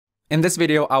In this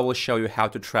video, I will show you how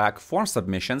to track form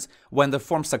submissions when the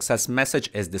form success message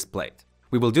is displayed.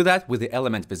 We will do that with the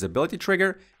element visibility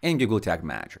trigger in Google Tag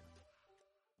Manager.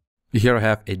 Here I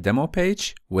have a demo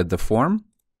page with the form.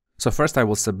 So first I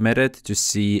will submit it to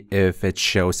see if it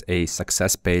shows a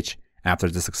success page after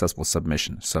the successful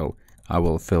submission. So I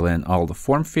will fill in all the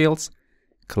form fields,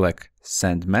 click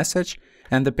send message,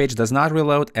 and the page does not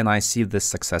reload and I see this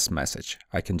success message.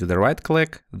 I can do the right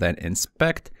click, then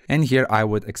inspect, and here I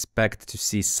would expect to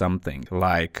see something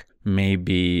like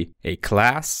maybe a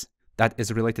class that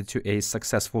is related to a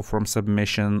successful form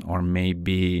submission, or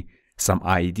maybe some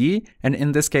ID. And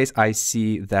in this case, I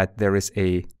see that there is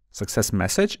a success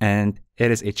message and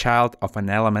it is a child of an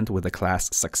element with the class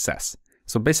success.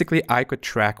 So basically I could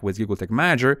track with Google Tag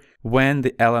Manager when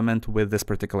the element with this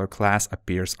particular class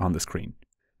appears on the screen.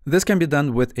 This can be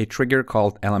done with a trigger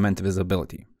called element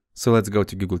visibility. So let's go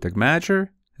to Google Tag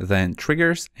Manager, then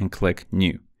triggers and click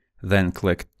new. Then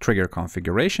click trigger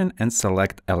configuration and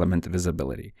select element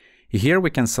visibility. Here we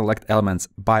can select elements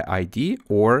by ID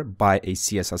or by a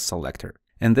CSS selector.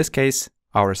 In this case,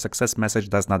 our success message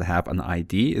does not have an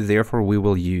ID, therefore we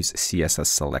will use CSS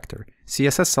selector.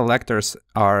 CSS selectors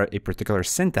are a particular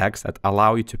syntax that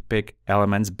allow you to pick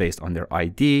elements based on their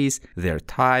IDs, their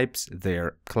types,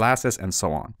 their classes, and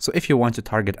so on. So if you want to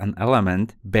target an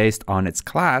element based on its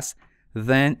class,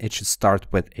 then it should start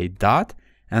with a dot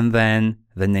and then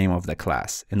the name of the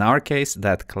class. In our case,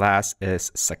 that class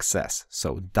is success.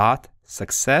 So dot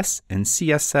success in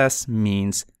CSS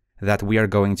means that we are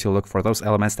going to look for those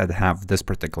elements that have this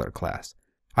particular class.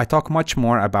 I talk much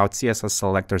more about CSS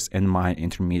selectors in my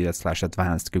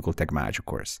intermediate/advanced Google Tag Manager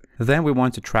course. Then we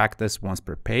want to track this once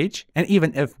per page. And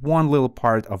even if one little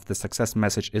part of the success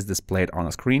message is displayed on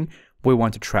a screen, we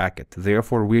want to track it.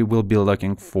 Therefore, we will be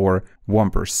looking for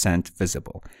 1%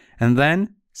 visible. And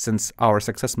then, since our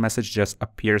success message just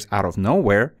appears out of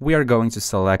nowhere, we are going to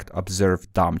select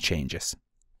Observe DOM Changes.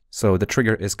 So the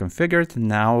trigger is configured.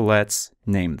 Now let's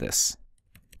name this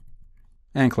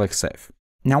and click Save.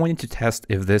 Now we need to test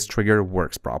if this trigger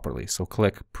works properly. So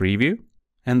click Preview,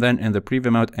 and then in the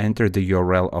preview mode, enter the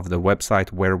URL of the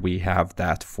website where we have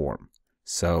that form.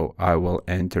 So I will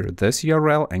enter this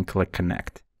URL and click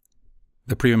Connect.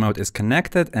 The preview mode is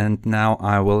connected, and now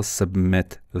I will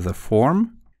submit the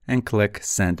form and click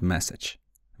Send Message.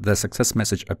 The success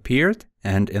message appeared,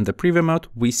 and in the preview mode,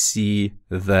 we see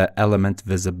the element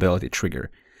visibility trigger.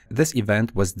 This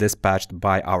event was dispatched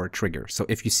by our trigger. So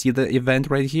if you see the event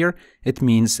right here, it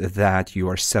means that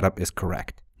your setup is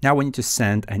correct. Now we need to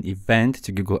send an event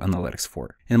to Google Analytics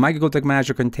 4. In my Google Tag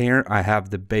Manager container, I have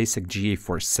the basic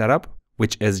GA4 setup,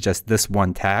 which is just this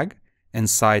one tag.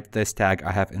 Inside this tag,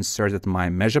 I have inserted my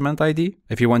measurement ID.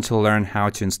 If you want to learn how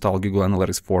to install Google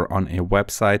Analytics 4 on a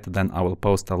website, then I will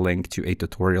post a link to a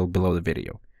tutorial below the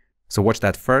video. So watch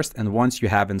that first, and once you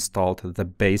have installed the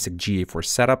basic GA4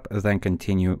 setup, then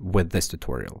continue with this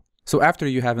tutorial. So after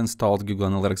you have installed Google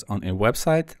Analytics on a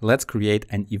website, let's create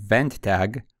an event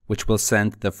tag, which will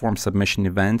send the form submission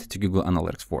event to Google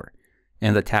Analytics 4.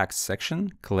 In the tags section,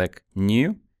 click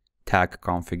New, Tag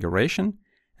Configuration,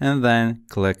 and then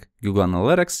click Google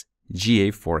Analytics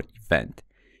GA4 event.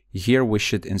 Here we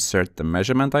should insert the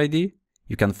measurement ID.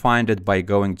 You can find it by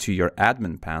going to your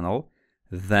admin panel,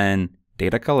 then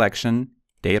data collection,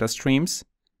 data streams,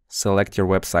 select your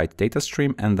website data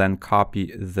stream, and then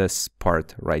copy this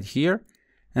part right here,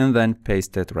 and then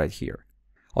paste it right here.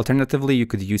 Alternatively, you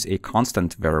could use a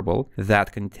constant variable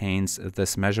that contains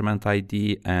this measurement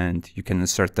ID, and you can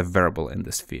insert the variable in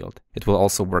this field. It will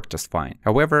also work just fine.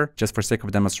 However, just for sake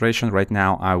of demonstration, right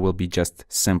now I will be just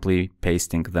simply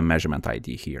pasting the measurement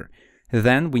ID here.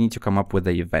 Then we need to come up with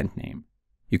the event name.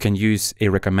 You can use a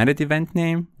recommended event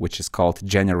name, which is called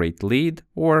generate lead,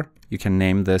 or you can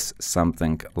name this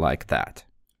something like that.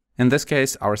 In this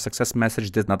case, our success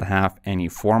message did not have any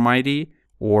form ID,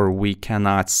 or we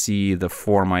cannot see the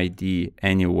form ID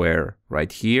anywhere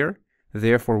right here.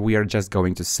 Therefore, we are just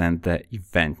going to send the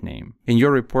event name. In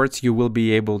your reports, you will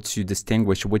be able to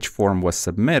distinguish which form was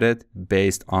submitted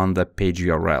based on the page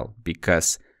URL,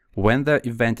 because when the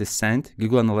event is sent,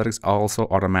 Google Analytics also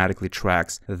automatically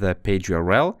tracks the page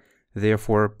URL.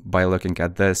 Therefore, by looking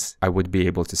at this, I would be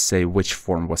able to say which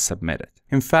form was submitted.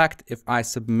 In fact, if I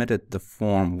submitted the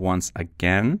form once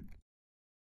again,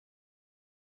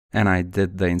 and I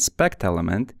did the inspect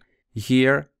element,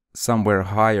 here somewhere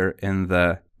higher in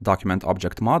the document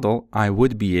object model, I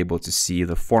would be able to see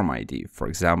the form ID. For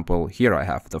example, here I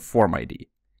have the form ID.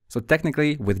 So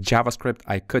technically, with JavaScript,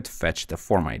 I could fetch the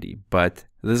form ID, but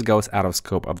this goes out of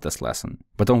scope of this lesson.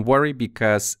 But don't worry,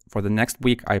 because for the next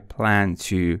week, I plan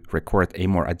to record a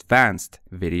more advanced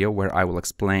video where I will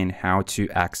explain how to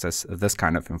access this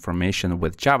kind of information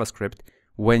with JavaScript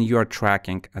when you're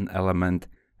tracking an element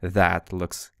that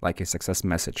looks like a success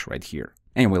message right here.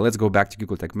 Anyway, let's go back to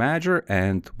Google Tag Manager,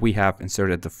 and we have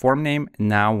inserted the form name.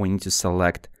 Now we need to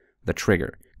select the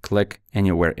trigger. Click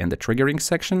anywhere in the triggering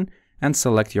section and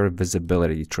select your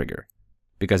visibility trigger,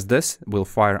 because this will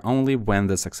fire only when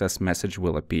the success message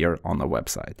will appear on the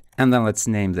website. And then let's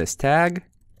name this tag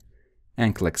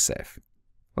and click Save.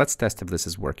 Let's test if this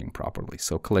is working properly.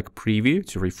 So click Preview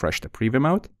to refresh the preview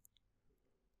mode.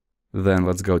 Then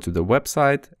let's go to the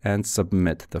website and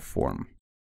submit the form.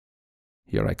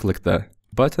 Here I click the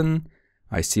button,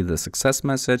 I see the success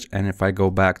message, and if I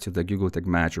go back to the Google Tag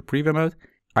Manager preview mode,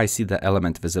 I see the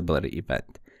element visibility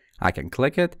event. I can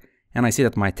click it, and I see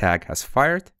that my tag has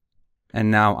fired.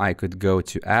 And now I could go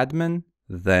to Admin,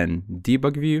 then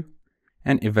Debug View,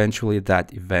 and eventually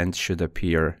that event should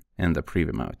appear in the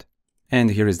preview mode.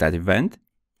 And here is that event.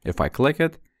 If I click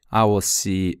it, I will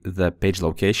see the page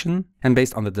location, and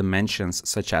based on the dimensions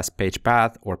such as page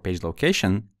path or page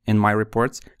location in my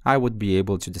reports, I would be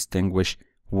able to distinguish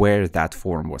where that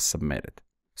form was submitted.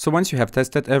 So once you have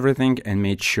tested everything and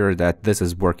made sure that this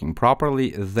is working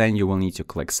properly, then you will need to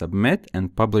click Submit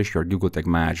and publish your Google Tag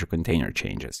Manager container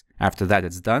changes. After that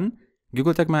it's done,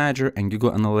 Google Tag Manager and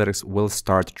Google Analytics will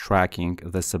start tracking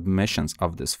the submissions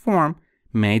of this form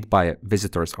made by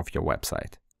visitors of your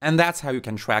website. And that's how you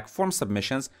can track form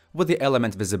submissions with the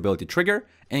element visibility trigger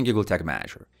in Google Tag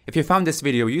Manager. If you found this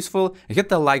video useful, hit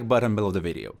the like button below the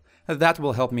video. That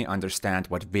will help me understand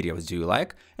what videos do you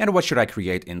like and what should I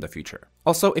create in the future.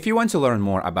 Also, if you want to learn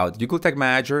more about Google Tag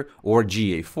Manager or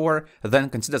GA4, then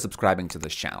consider subscribing to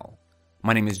this channel.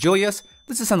 My name is Julius,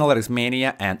 this is Analytics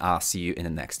Mania, and I'll see you in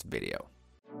the next video.